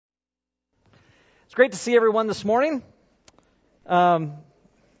It's great to see everyone this morning. I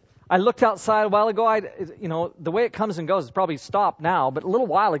looked outside a while ago. The way it comes and goes, it's probably stopped now. But a little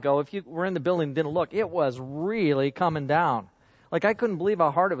while ago, if you were in the building and didn't look, it was really coming down. Like, I couldn't believe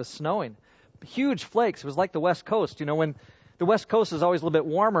how hard it was snowing. Huge flakes. It was like the West Coast. You know, when the West Coast is always a little bit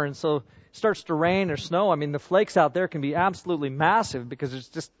warmer, and so it starts to rain or snow, I mean, the flakes out there can be absolutely massive because it's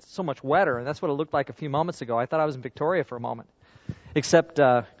just so much wetter. And that's what it looked like a few moments ago. I thought I was in Victoria for a moment. Except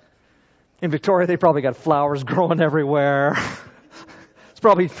in Victoria, they probably got flowers growing everywhere. It's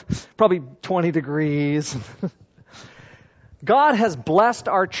probably 20 degrees. God has blessed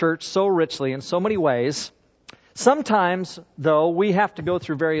our church so richly in so many ways. Sometimes, though, we have to go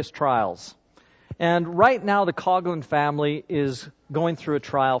through various trials. And right now, the Coughlin family is going through a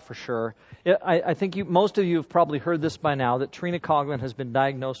trial for sure. I think most of you have probably heard this by now, that Trina Coughlin has been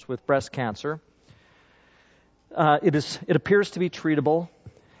diagnosed with breast cancer. It appears to be treatable,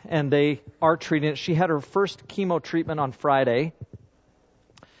 and they are treating it. She had her first chemo treatment on Friday.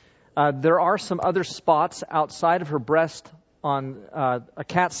 There are some other spots outside of her breast on a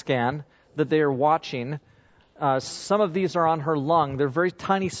CAT scan that they are watching. Some of these are on her lung. They're very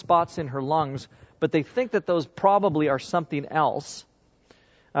tiny spots in her lungs, but they think that those probably are something else.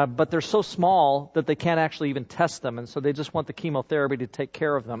 But they're so small that they can't actually even test them, and so they just want the chemotherapy to take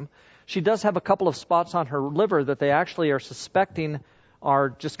care of them. She does have a couple of spots on her liver that they actually are suspecting are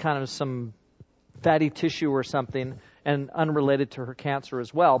just kind of some fatty tissue or something and unrelated to her cancer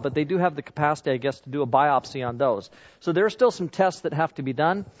as well. But they do have the capacity, I guess, to do a biopsy on those. So there are still some tests that have to be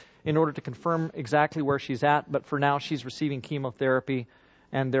done in order to confirm exactly where she's at. But for now, she's receiving chemotherapy,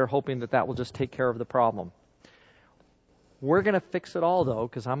 and they're hoping that that will just take care of the problem. We're going to fix it all, though,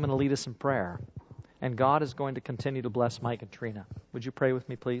 because I'm going to lead us in prayer. And God is going to continue to bless Mike and Trina. Would you pray with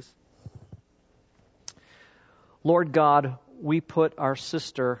me, please? Lord God, we put our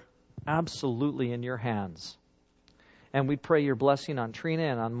sister absolutely in your hands. And we pray your blessing on Trina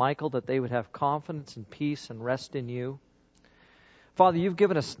and on Michael, that they would have confidence and peace and rest in you. Father, you've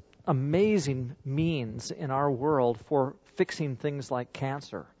given us amazing means in our world for fixing things like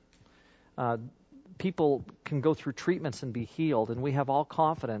cancer. People can go through treatments and be healed, and we have all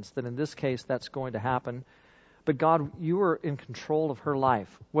confidence that in this case that's going to happen. But God, you are in control of her life.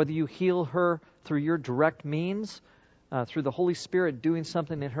 Whether you heal her through your direct means, through the Holy Spirit doing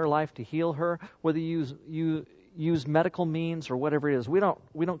something in her life to heal her, whether you use medical means or whatever it is, we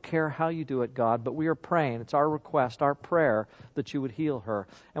don't care how you do it, God, but we are praying. It's our request, our prayer, that you would heal her.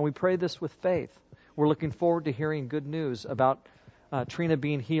 And we pray this with faith. We're looking forward to hearing good news about Trina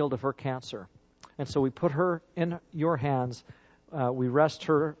being healed of her cancer. And so we put her in your hands. We rest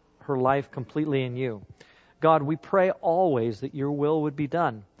her life completely in you. God, we pray always that your will would be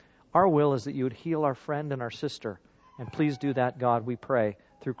done. Our will is that you would heal our friend and our sister. And please do that, God, we pray,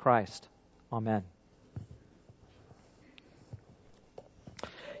 through Christ. Amen.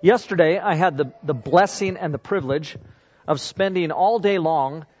 Yesterday, I had the blessing and the privilege of spending all day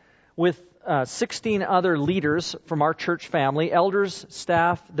long with 16 other leaders from our church family, elders,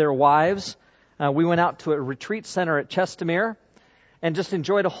 staff, their wives. We went out to a retreat center at Chestermere and just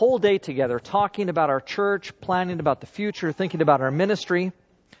enjoyed a whole day together, talking about our church, planning about the future, thinking about our ministry.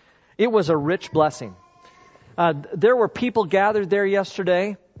 It was a rich blessing. There were people gathered there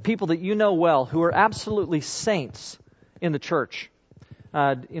yesterday, people that you know well, who are absolutely saints in the church.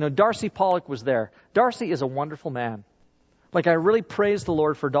 Darcy Pollock was there. Darcy is a wonderful man. Like, I really praise the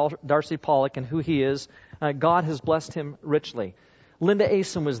Lord for Darcy Pollock and who he is. God has blessed him richly. Linda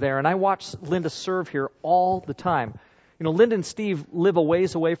Asen was there, and I watched Linda serve here all the time. Linda and Steve live a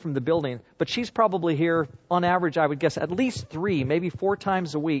ways away from the building, but she's probably here, on average, I would guess, at least 3, maybe 4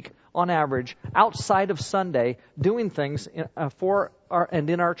 times a week, on average, outside of Sunday, doing things for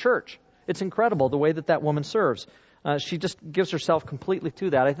in our church. It's incredible the way that woman serves. She just gives herself completely to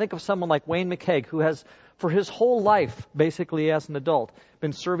that. I think of someone like Wayne McKeag, who has, for his whole life, basically as an adult,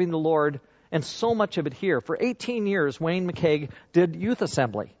 been serving the Lord, and so much of it here. For 18 years, Wayne McKeag did youth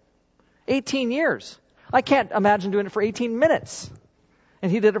assembly. 18 years. I can't imagine doing it for 18 minutes.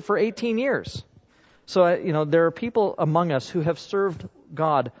 And he did it for 18 years. So, there are people among us who have served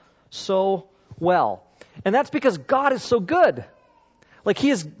God so well. And that's because God is so good. Like, he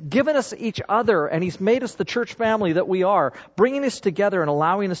has given us each other, and he's made us the church family that we are, bringing us together and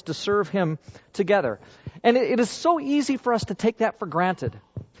allowing us to serve him together. And it is so easy for us to take that for granted.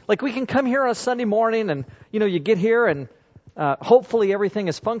 Like, we can come here on a Sunday morning and, you get here and hopefully everything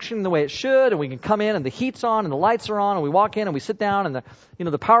is functioning the way it should, and we can come in and the heat's on and the lights are on, and we walk in and we sit down and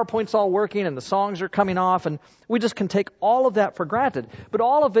the PowerPoint's all working and the songs are coming off, and we just can take all of that for granted. But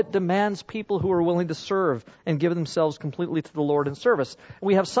all of it demands people who are willing to serve and give themselves completely to the Lord in service.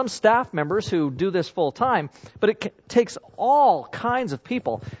 We have some staff members who do this full time, but it takes all kinds of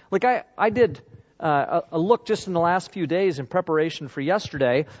people. Like I did a look just in the last few days in preparation for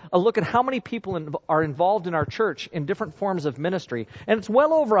yesterday, a look at how many people are involved in our church in different forms of ministry. And it's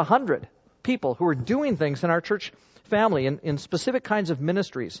well over 100 people who are doing things in our church family in specific kinds of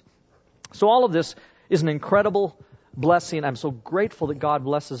ministries. So all of this is an incredible blessing. I'm so grateful that God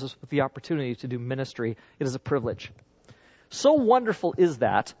blesses us with the opportunity to do ministry. It is a privilege. So wonderful is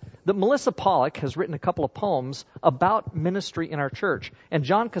that Melissa Pollock has written a couple of poems about ministry in our church. And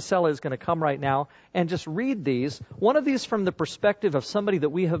John Casella is going to come right now and just read these. One of these from the perspective of somebody that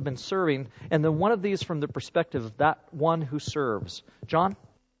we have been serving, and then one of these from the perspective of that one who serves. John?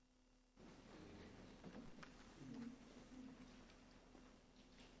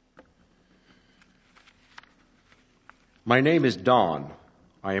 My name is Don.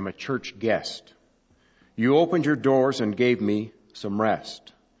 I am a church guest. You opened your doors and gave me some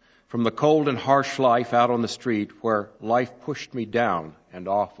rest from the cold and harsh life out on the street where life pushed me down and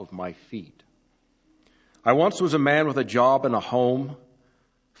off of my feet. I once was a man with a job and a home,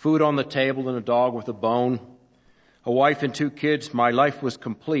 food on the table and a dog with a bone, a wife and 2 kids. My life was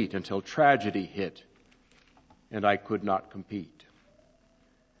complete until tragedy hit and I could not compete.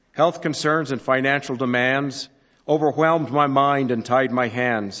 Health concerns and financial demands overwhelmed my mind and tied my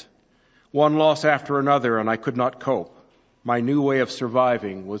hands. One loss after another, and I could not cope. My new way of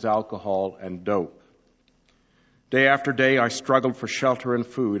surviving was alcohol and dope. Day after day, I struggled for shelter and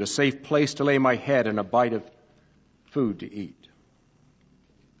food, a safe place to lay my head and a bite of food to eat.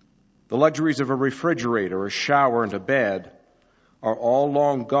 The luxuries of a refrigerator, a shower, and a bed are all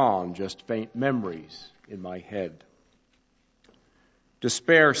long gone, just faint memories in my head.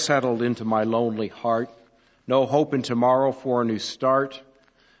 Despair settled into my lonely heart, no hope in tomorrow for a new start,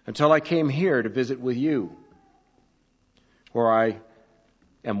 until I came here to visit with you, where I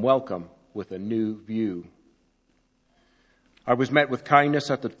am welcome with a new view. I was met with kindness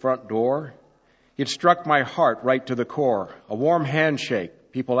at the front door. It struck my heart right to the core. A warm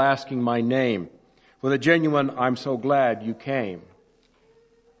handshake, people asking my name, with a genuine, "I'm so glad you came."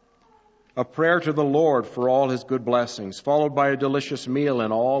 A prayer to the Lord for all his good blessings, followed by a delicious meal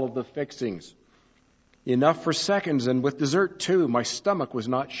and all of the fixings. Enough for seconds, and with dessert too. My stomach was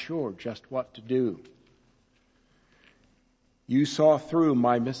not sure just what to do. You saw through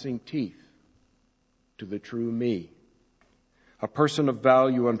my missing teeth to the true me, a person of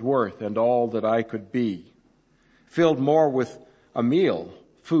value and worth and all that I could be, filled more with a meal,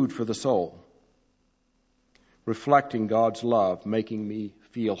 food for the soul, reflecting God's love, making me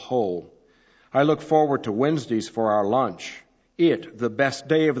feel whole. I look forward to Wednesdays for our lunch. The best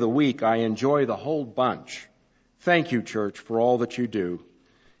day of the week. I enjoy the whole bunch. Thank you, church, for all that you do,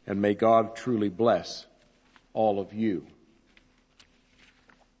 and may God truly bless all of you.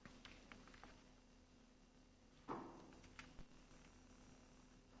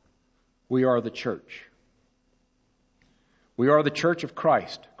 We are the church. We are the church of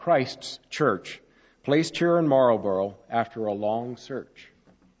Christ, Christ's church, placed here in Marlborough after a long search.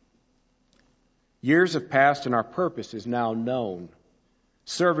 Years have passed and our purpose is now known,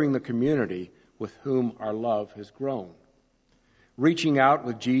 serving the community with whom our love has grown. Reaching out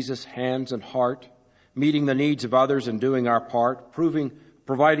with Jesus' hands and heart, meeting the needs of others and doing our part,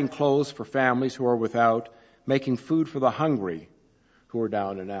 providing clothes for families who are without, making food for the hungry who are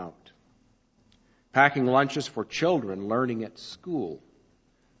down and out. Packing lunches for children learning at school,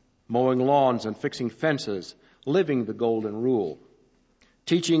 mowing lawns and fixing fences, living the golden rule.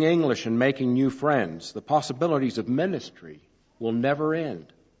 Teaching English and making new friends, the possibilities of ministry will never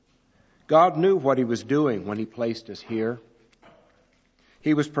end. God knew what he was doing when he placed us here.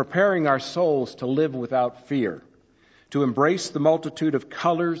 He was preparing our souls to live without fear, to embrace the multitude of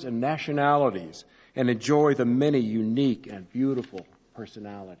colors and nationalities and enjoy the many unique and beautiful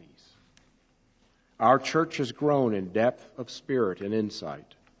personalities. Our church has grown in depth of spirit and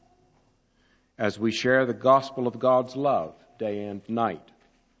insight as we share the gospel of God's love day and night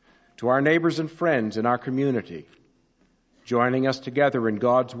to our neighbors and friends in our community, joining us together in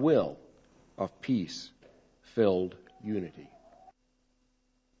God's will of peace-filled unity.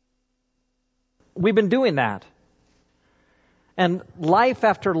 We've been doing that. And life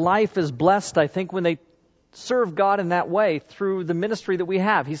after life is blessed, I think, when they serve God in that way through the ministry that we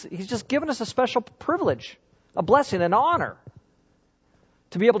have. He's just given us a special privilege, a blessing, an honor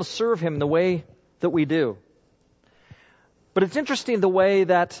to be able to serve him the way that we do. But it's interesting the way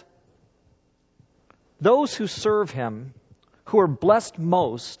that those who serve him, who are blessed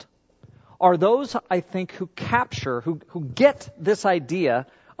most, are those, I think, who capture, who get this idea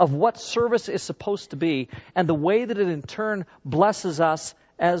of what service is supposed to be and the way that it in turn blesses us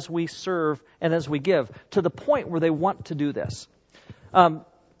as we serve and as we give, to the point where they want to do this. On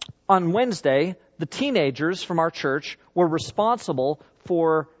Wednesday, the teenagers from our church were responsible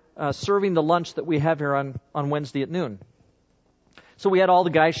for serving the lunch that we have here on Wednesday at noon. So we had all the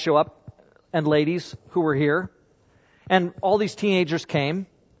guys show up and ladies who were here, and all these teenagers came,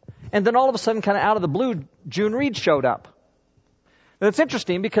 and then all of a sudden, kind of out of the blue, June Reed showed up. And it's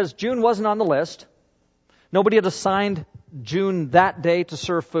interesting because June wasn't on the list. Nobody had assigned June that day to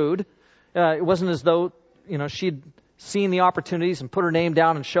serve food. It wasn't as though, she'd seen the opportunities and put her name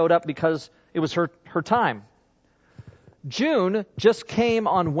down and showed up because it was her time. June just came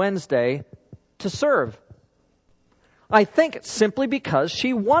on Wednesday to serve. I think simply because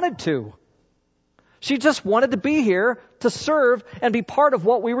she wanted to. She just wanted to be here to serve and be part of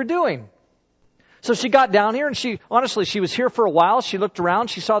what we were doing. So she got down here and she was here for a while. She looked around.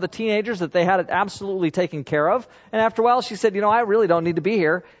 She saw the teenagers that they had it absolutely taken care of. And after a while she said, I really don't need to be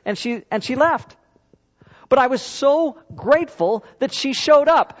here. And she left. But I was so grateful that she showed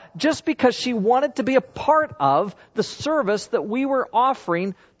up just because she wanted to be a part of the service that we were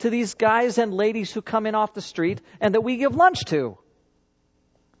offering to these guys and ladies who come in off the street and that we give lunch to.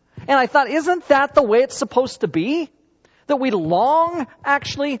 And I thought, isn't that the way it's supposed to be? That we long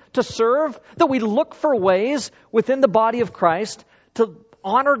actually to serve, that we look for ways within the body of Christ to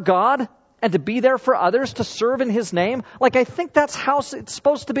honor God and to be there for others, to serve in His name. Like, I think that's how it's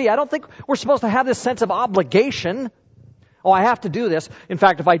supposed to be. I don't think we're supposed to have this sense of obligation. Oh, I have to do this. In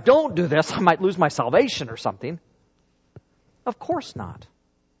fact, if I don't do this, I might lose my salvation or something. Of course not.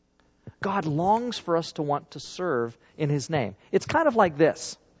 God longs for us to want to serve in His name. It's kind of like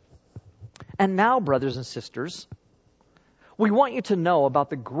this. And now, brothers and sisters, we want you to know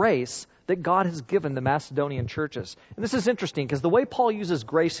about the grace that God has given the Macedonian churches. And this is interesting because the way Paul uses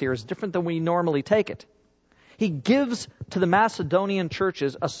grace here is different than we normally take it. He gives to the Macedonian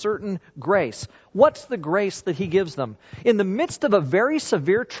churches a certain grace. What's the grace that he gives them? In the midst of a very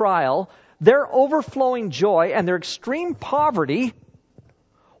severe trial, their overflowing joy and their extreme poverty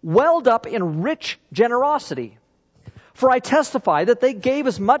welled up in rich generosity. For I testify that they gave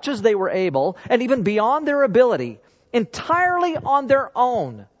as much as they were able, and even beyond their ability, entirely on their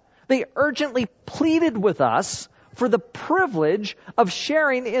own. They urgently pleaded with us for the privilege of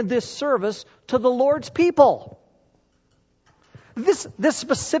sharing in this service to the Lord's people. This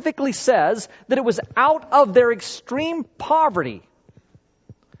specifically says that it was out of their extreme poverty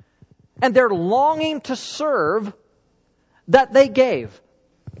and their longing to serve that they gave.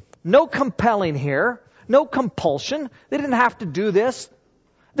 No compelling here, no compulsion. They didn't have to do this.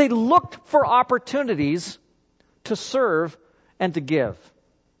 They looked for opportunities to serve and to give.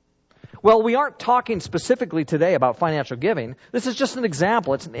 Well, we aren't talking specifically today about financial giving. This is just an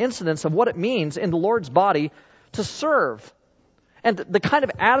example. It's an incidence of what it means in the Lord's body to serve and the kind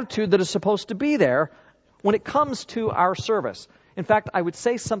of attitude that is supposed to be there when it comes to our service. In fact, I would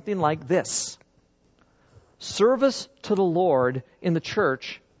say something like this. Service to the Lord in the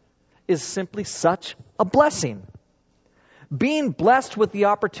church is simply such a blessing. Being blessed with the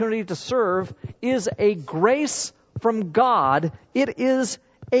opportunity to serve is a grace from God. It is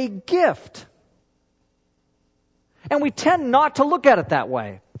a gift. And we tend not to look at it that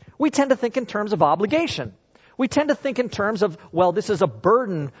way. We tend to think in terms of obligation. We tend to think in terms of, well, this is a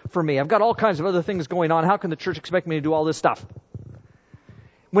burden for me. I've got all kinds of other things going on. How can the church expect me to do all this stuff?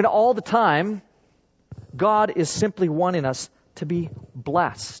 When all the time, God is simply wanting us to be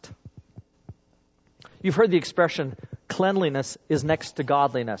blessed. You've heard the expression, cleanliness is next to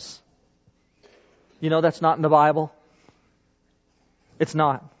godliness. You know that's not in the Bible? It's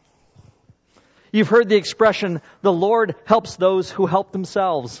not. You've heard the expression, the Lord helps those who help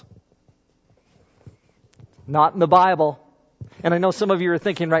themselves. Not in the Bible. And I know some of you are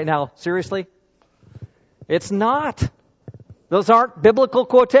thinking right now, seriously? It's not. Those aren't biblical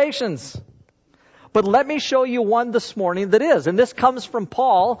quotations. But let me show you one this morning that is. And this comes from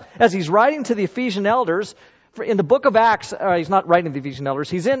Paul as he's writing to the Ephesian elders. In the book of Acts, he's not writing to the Ephesian elders,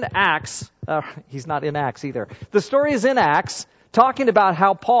 he's in Acts. He's not in Acts either. The story is in Acts, talking about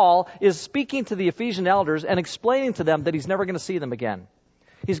how Paul is speaking to the Ephesian elders and explaining to them that he's never going to see them again.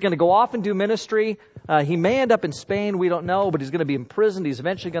 He's going to go off and do ministry. He may end up in Spain, we don't know, but he's going to be imprisoned. He's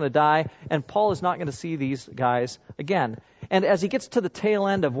eventually going to die. And Paul is not going to see these guys again. And as he gets to the tail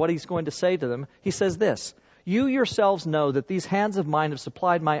end of what he's going to say to them, he says this, "You yourselves know that these hands of mine have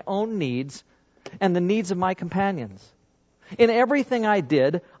supplied my own needs and the needs of my companions. In everything I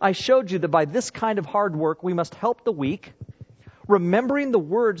did, I showed you that by this kind of hard work we must help the weak, remembering the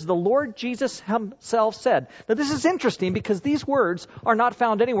words the Lord Jesus himself said. Now this is interesting because these words are not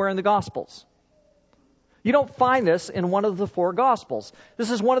found anywhere in the Gospels. You don't find this in one of the 4 Gospels.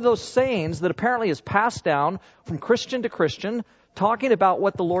 This is one of those sayings that apparently is passed down from Christian to Christian, talking about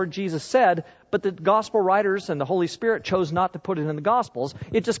what the Lord Jesus said, but the Gospel writers and the Holy Spirit chose not to put it in the Gospels.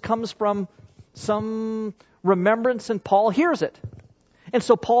 It just comes from some remembrance, and Paul hears it. And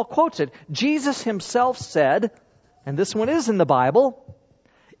so Paul quotes it. Jesus himself said, and this one is in the Bible,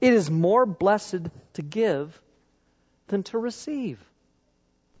 it is more blessed to give than to receive.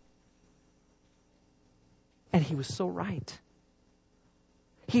 And he was so right.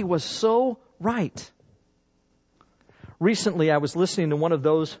 He was so right. Recently, I was listening to one of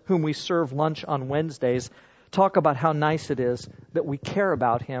those whom we serve lunch on Wednesdays talk about how nice it is that we care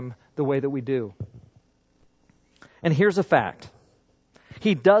about him the way that we do. And here's a fact.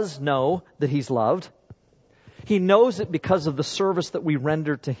 He does know that he's loved. He knows it because of the service that we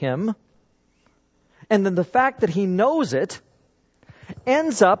render to him. And then the fact that he knows it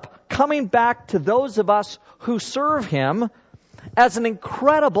ends up coming back to those of us who serve him as an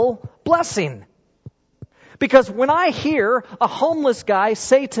incredible blessing. Because when I hear a homeless guy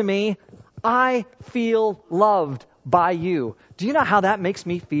say to me, I feel loved by you, do you know how that makes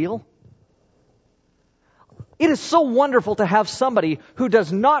me feel? It is so wonderful to have somebody who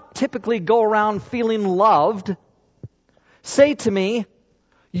does not typically go around feeling loved say to me,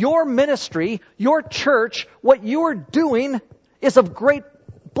 your ministry, your church, what you are doing is of great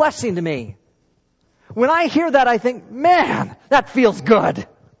blessing to me. When I hear that, I think, man, that feels good.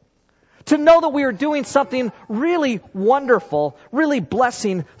 To know that we are doing something really wonderful, really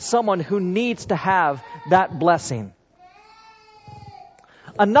blessing someone who needs to have that blessing.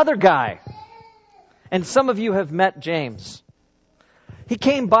 Another guy, and some of you have met James. He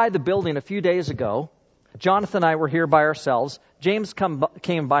came by the building a few days ago. Jonathan and I were here by ourselves. James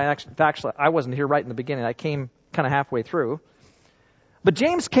came by, actually, I wasn't here right in the beginning. I came kind of halfway through. But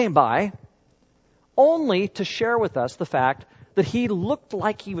James came by only to share with us the fact that he looked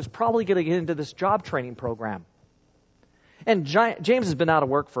like he was probably going to get into this job training program. And James has been out of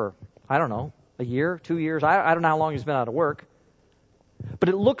work for, I don't know, a year, 2 years. I don't know how long he's been out of work. But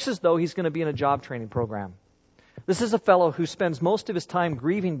it looks as though he's going to be in a job training program. This is a fellow who spends most of his time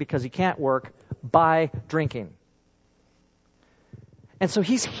grieving because he can't work by drinking. And so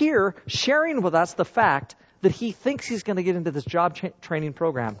he's here sharing with us the fact that he thinks he's going to get into this job training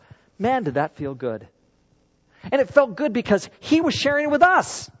program. Man, did that feel good. And it felt good because he was sharing it with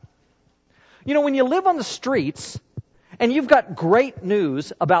us. You know, when you live on the streets and you've got great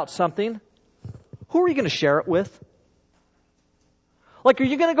news about something, who are you going to share it with? Like, are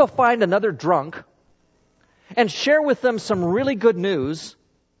you going to go find another drunk and share with them some really good news,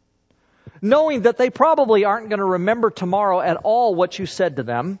 knowing that they probably aren't going to remember tomorrow at all what you said to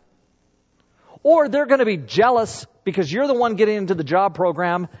them? Or they're going to be jealous because you're the one getting into the job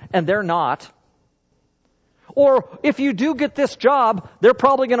program and they're not. Or if you do get this job, they're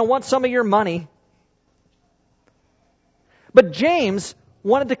probably going to want some of your money. But James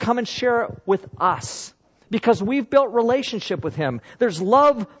wanted to come and share it with us because we've built relationship with him. There's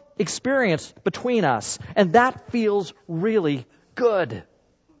love experience between us, and that feels really good.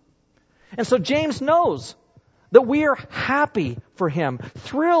 And so James knows that we are happy for him,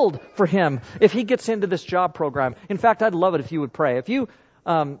 thrilled for him if he gets into this job program. In fact, I'd love it if you would pray.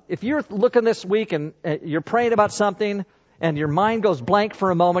 If you're looking this week and you're praying about something and your mind goes blank for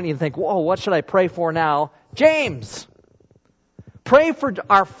a moment, you think, whoa, what should I pray for now? James! Pray for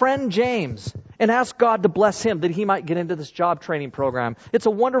our friend James and ask God to bless him that he might get into this job training program. It's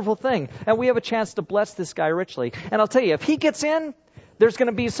a wonderful thing. And we have a chance to bless this guy richly. And I'll tell you, if he gets in, there's going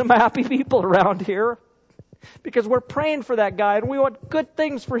to be some happy people around here because we're praying for that guy and we want good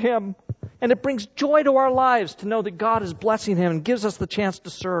things for him. And it brings joy to our lives to know that God is blessing him and gives us the chance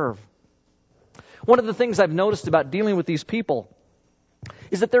to serve. One of the things I've noticed about dealing with these people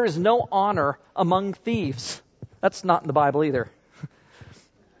is that there is no honor among thieves. That's not in the Bible either.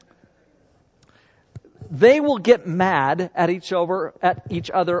 They will get mad at each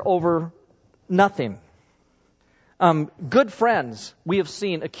other over nothing. Good friends, we have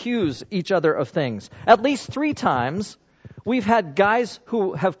seen, accuse each other of things. At least 3 times, we've had guys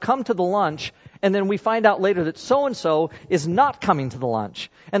who have come to the lunch, and then we find out later that so-and-so is not coming to the lunch.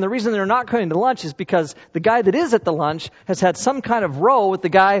 And the reason they're not coming to lunch is because the guy that is at the lunch has had some kind of row with the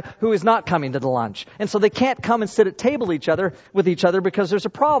guy who is not coming to the lunch. And so they can't come and sit at table with each other because there's a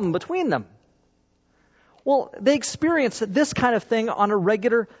problem between them. Well, they experience this kind of thing on a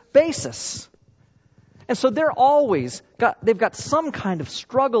regular basis. And so they've got some kind of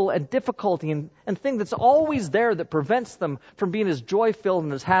struggle and difficulty and thing that's always there that prevents them from being as joy-filled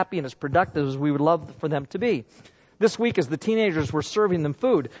and as happy and as productive as we would love for them to be. This week, as the teenagers were serving them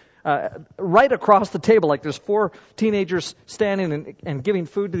food, right across the table, like there's 4 teenagers standing and giving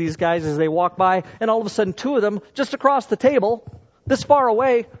food to these guys as they walk by, and all of a sudden 2 of them, just across the table, this far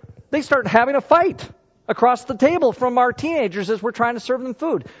away, they start having a fight across the table from our teenagers as we're trying to serve them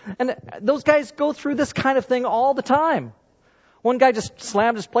food. And those guys go through this kind of thing all the time. One guy just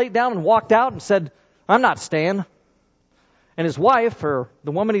slammed his plate down and walked out and said, "I'm not staying." And his wife, or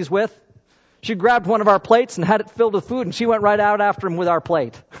the woman he's with, she grabbed one of our plates and had it filled with food, and she went right out after him with our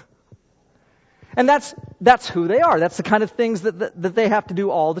plate. And that's who they are. That's the kind of things that they have to do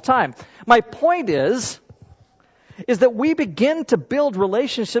all the time. My point is that we begin to build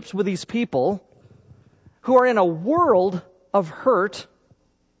relationships with these people who are in a world of hurt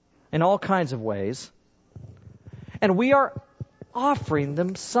in all kinds of ways. And we are offering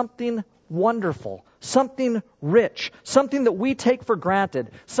them something wonderful, something rich, something that we take for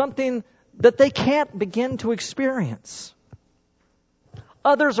granted, something that they can't begin to experience.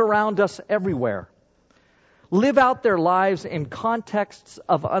 Others around us everywhere live out their lives in contexts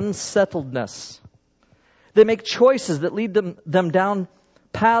of unsettledness. They make choices that lead them down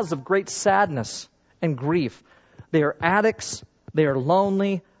paths of great sadness and grief. They are addicts. They are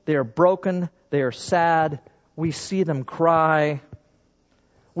lonely. They are broken. They are sad. We see them cry.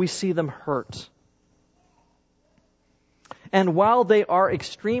 We see them hurt. And while they are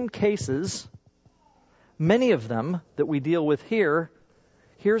extreme cases, many of them that we deal with here,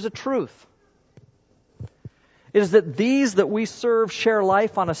 here's a truth. It is that these that we serve share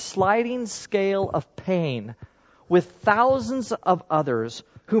life on a sliding scale of pain with thousands of others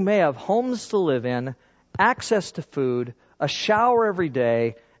who may have homes to live in, access to food, a shower every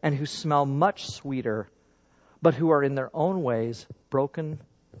day, and who smell much sweeter, but who are in their own ways broken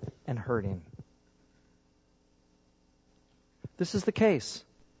and hurting. This is the case.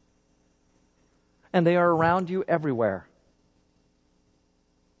 And they are around you everywhere.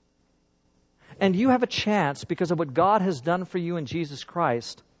 And you have a chance, because of what God has done for you in Jesus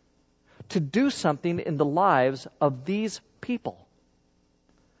Christ, to do something in the lives of these people.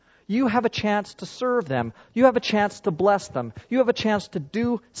 You have a chance to serve them. You have a chance to bless them. You have a chance to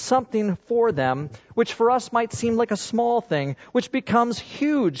do something for them, which for us might seem like a small thing, which becomes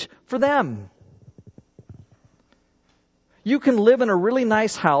huge for them. You can live in a really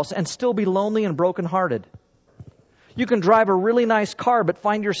nice house and still be lonely and brokenhearted. You can drive a really nice car but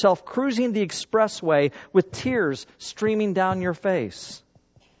find yourself cruising the expressway with tears streaming down your face.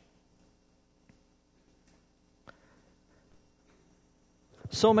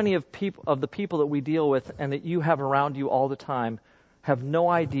 So many of the people that we deal with and that you have around you all the time have no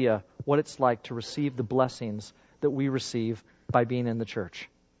idea what it's like to receive the blessings that we receive by being in the church.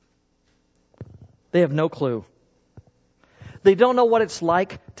 They have no clue. They don't know what it's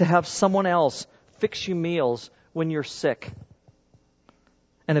like to have someone else fix you meals when you're sick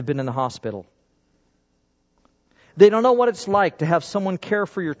and have been in the hospital. They don't know what it's like to have someone care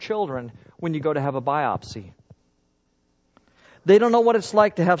for your children when you go to have a biopsy. They don't know what it's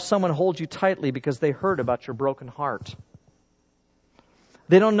like to have someone hold you tightly because they heard about your broken heart.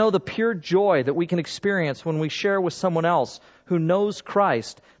 They don't know the pure joy that we can experience when we share with someone else who knows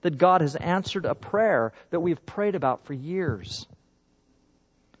Christ that God has answered a prayer that we've prayed about for years.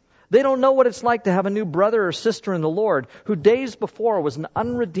 They don't know what it's like to have a new brother or sister in the Lord who days before was an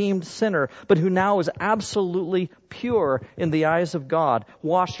unredeemed sinner, but who now is absolutely pure in the eyes of God,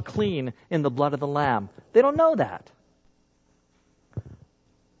 washed clean in the blood of the Lamb. They don't know that.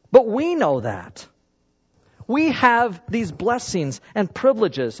 But we know that. We have these blessings and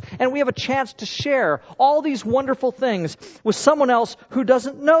privileges, and we have a chance to share all these wonderful things with someone else who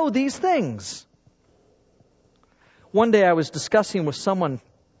doesn't know these things. One day I was discussing with someone,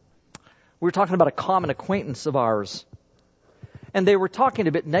 we were talking about a common acquaintance of ours, and they were talking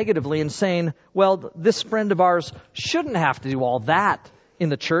a bit negatively and saying, well, this friend of ours shouldn't have to do all that in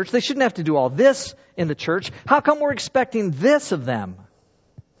the church. They shouldn't have to do all this in the church. How come we're expecting this of them?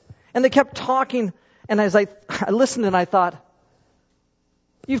 And they kept talking, and as I listened and I thought,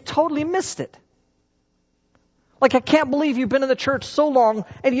 you've totally missed it. Like, I can't believe you've been in the church so long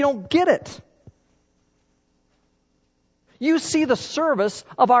and you don't get it. You see the service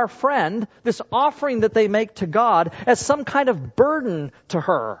of our friend, this offering that they make to God, as some kind of burden to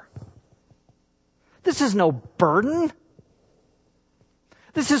her. This is no burden.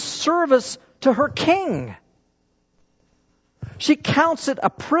 This is service to her King. She counts it a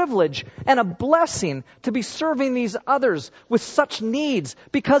privilege and a blessing to be serving these others with such needs,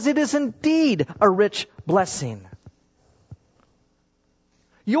 because it is indeed a rich blessing.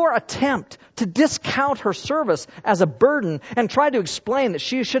 Your attempt to discount her service as a burden and try to explain that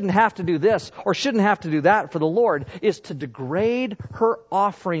she shouldn't have to do this or shouldn't have to do that for the Lord is to degrade her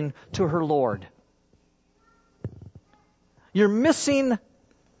offering to her Lord. You're missing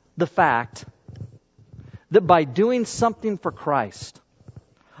the fact that by doing something for Christ,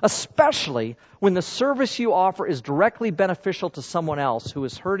 especially when the service you offer is directly beneficial to someone else who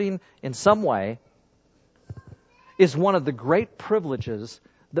is hurting in some way, is one of the great privileges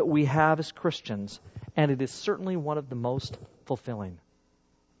that we have as Christians, and it is certainly one of the most fulfilling.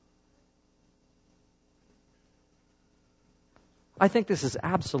 I think this is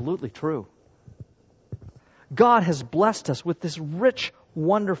absolutely true. God has blessed us with this rich,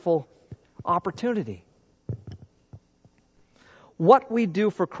 wonderful opportunity. What we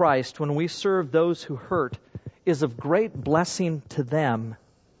do for Christ when we serve those who hurt is of great blessing to them,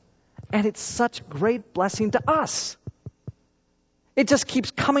 and it's such great blessing to us. It just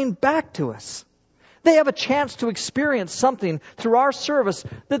keeps coming back to us. They have a chance to experience something through our service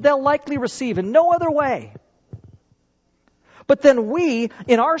that they'll likely receive in no other way. But then we,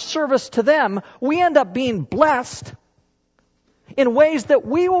 in our service to them, we end up being blessed in ways that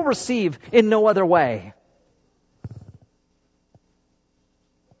we will receive in no other way.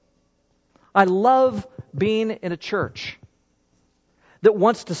 I love being in a church that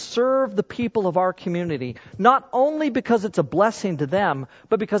wants to serve the people of our community, not only because it's a blessing to them,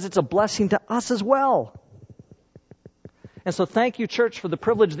 but because it's a blessing to us as well. And so thank you, church, for the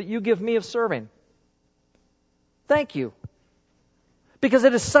privilege that you give me of serving. Thank you. Because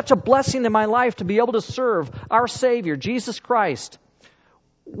it is such a blessing in my life to be able to serve our Savior, Jesus Christ,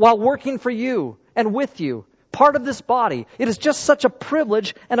 while working for you and with you, part of this body. It is just such a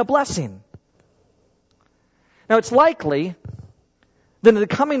privilege and a blessing. Now, it's likely that in the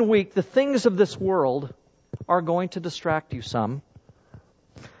coming week, the things of this world are going to distract you some.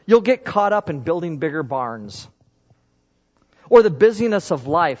 You'll get caught up in building bigger barns, or the busyness of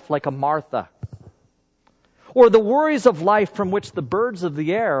life like a Martha, or the worries of life from which the birds of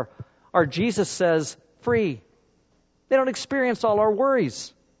the air are, Jesus says, free. They don't experience all our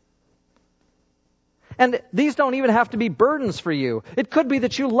worries. And these don't even have to be burdens for you. It could be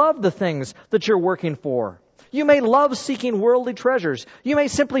that you love the things that you're working for. You may love seeking worldly treasures. You may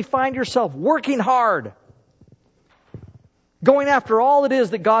simply find yourself working hard, going after all it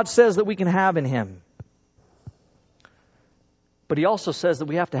is that God says that we can have in Him. But He also says that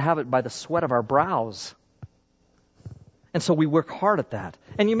we have to have it by the sweat of our brows. And so we work hard at that.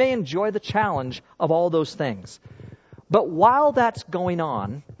 And you may enjoy the challenge of all those things. But while that's going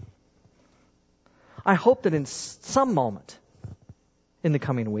on, I hope that in some moment in the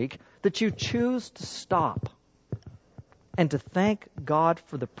coming week, that you choose to stop and to thank God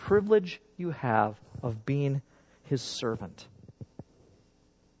for the privilege you have of being His servant.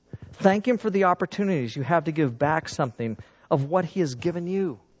 Thank Him for the opportunities you have to give back something of what He has given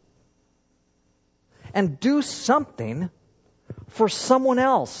you. And do something for someone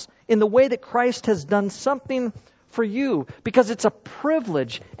else in the way that Christ has done something for you, because it's a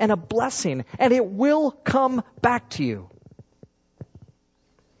privilege and a blessing, and it will come back to you.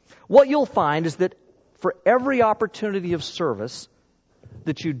 What you'll find is that for every opportunity of service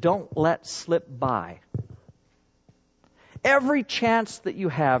that you don't let slip by, every chance that you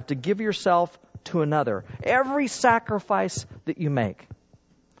have to give yourself to another, every sacrifice that you make,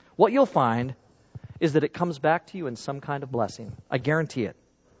 what you'll find is that it comes back to you in some kind of blessing. I guarantee it.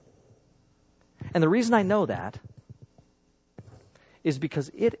 And the reason I know that is because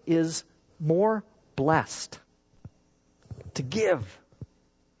it is more blessed to give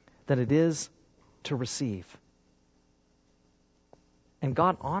than it is to receive. And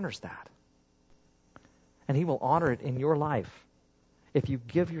God honors that. And He will honor it in your life if you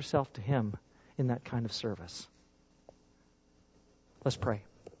give yourself to Him in that kind of service. Let's pray.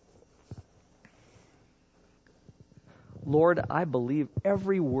 Lord, I believe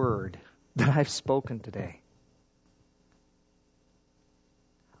every word that I've spoken today.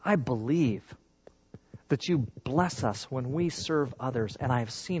 I believe that you bless us when we serve others. And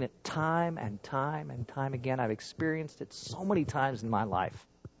I've seen it time and time and time again. I've experienced it so many times in my life.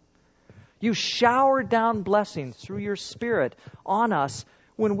 You shower down blessings through your Spirit on us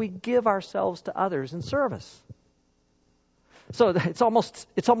when we give ourselves to others in service. So it's almost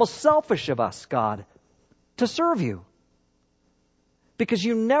selfish of us, God, to serve you. Because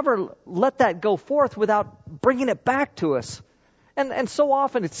you never let that go forth without bringing it back to us. And so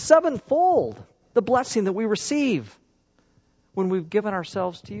often it's sevenfold the blessing that we receive when we've given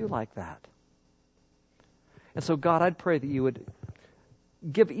ourselves to you like that. And so, God, I'd pray that you would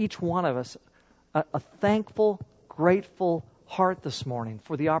give each one of us a thankful, grateful heart this morning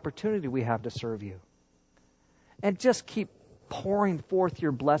for the opportunity we have to serve you. And just keep pouring forth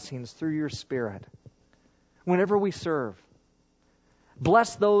your blessings through your Spirit whenever we serve.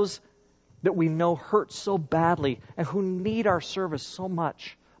 Bless those that we know hurt so badly and who need our service so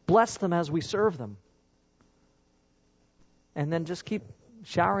much. Bless them as we serve them. And then just keep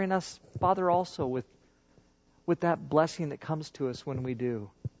showering us, Father, also with that blessing that comes to us when we do.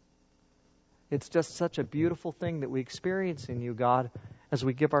 It's just such a beautiful thing that we experience in you, God, as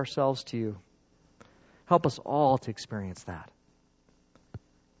we give ourselves to you. Help us all to experience that.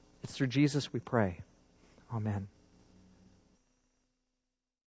 It's through Jesus we pray. Amen.